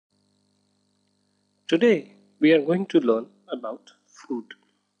Today we are going to learn about food.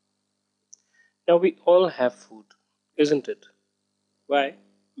 Now we all have food, isn't it? Why?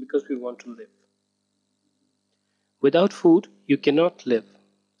 Because we want to live. Without food you cannot live,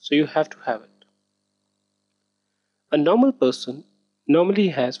 so you have to have it. A normal person normally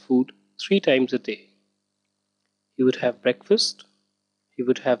has food 3 times a day. He would have breakfast, he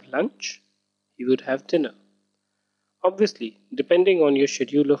would have lunch, he would have dinner. Obviously, depending on your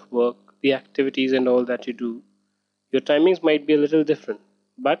schedule of work, the activities and all that you do, your timings might be a little different,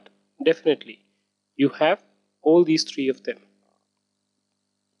 but definitely you have all these three of them.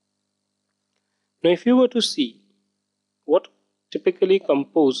 Now, if you were to see what typically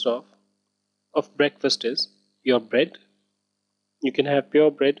composed of breakfast is your bread, you can have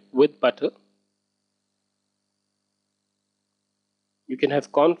pure bread with butter, you can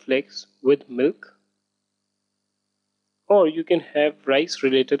have cornflakes with milk, or you can have rice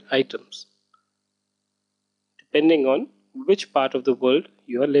related items, depending on which part of the world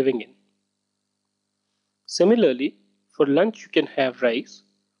you are living in. Similarly, for lunch you can have rice,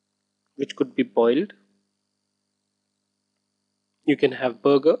 which could be boiled, you can have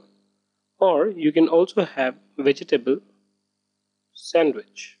burger, or you can also have vegetable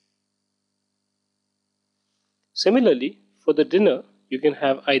sandwich. Similarly, for the dinner, you can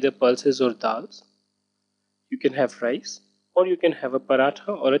have either pulses or dals, you can have rice, or you can have a paratha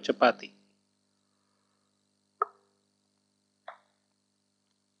or a chapati.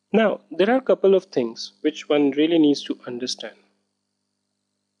 Now, there are a couple of things which one really needs to understand.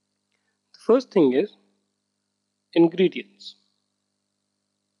 The first thing is ingredients.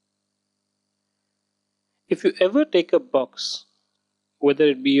 If you ever take a box, whether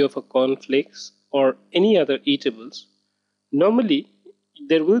it be of a cornflakes or any other eatables, normally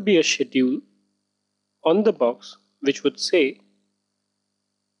there will be a schedule on the box which would say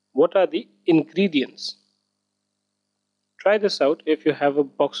what are the ingredients. Try this out if you have a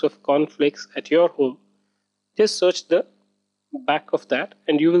box of cornflakes at your home. Just search the back of that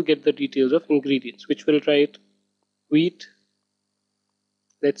and you will get the details of ingredients, which will write wheat,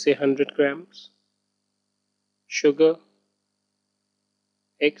 let's say 100 grams, sugar,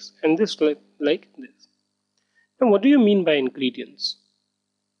 eggs, and this like this. Now, what do you mean by ingredients?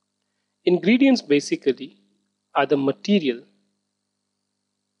 Ingredients basically are the material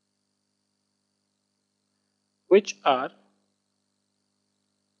which are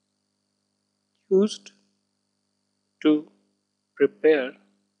used to prepare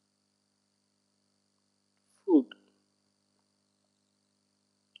food.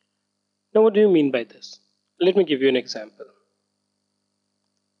 Now, what do you mean by this? Let me give you an example.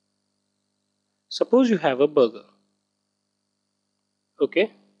 Suppose you have a burger.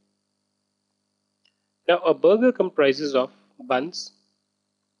 Okay? Now, a burger comprises of buns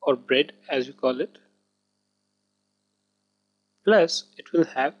or bread as you call it, plus it will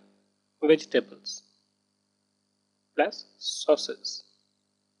have vegetables, plus sauces.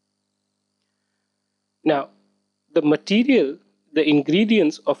 Now, the material, the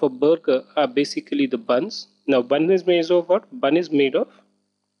ingredients of a burger are basically the buns. Now, bun is made of what? Bun is made of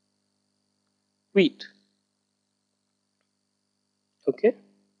wheat. Okay?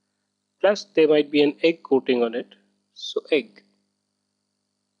 Plus, there might be an egg coating on it. So, egg.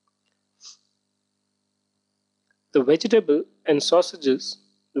 The vegetable and sausages,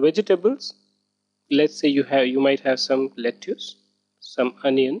 the vegetables, let's say you might have some lettuce, some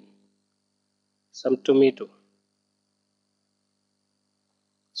onion, some tomato.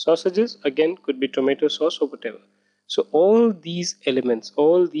 Sausages again could be tomato sauce or whatever. So all these elements,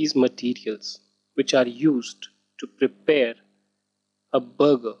 all these materials which are used to prepare a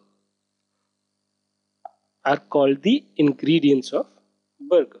burger are called the ingredients of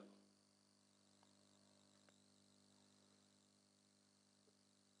burger.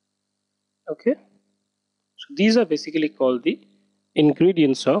 Okay, so these are basically called the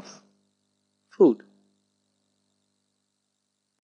ingredients of food.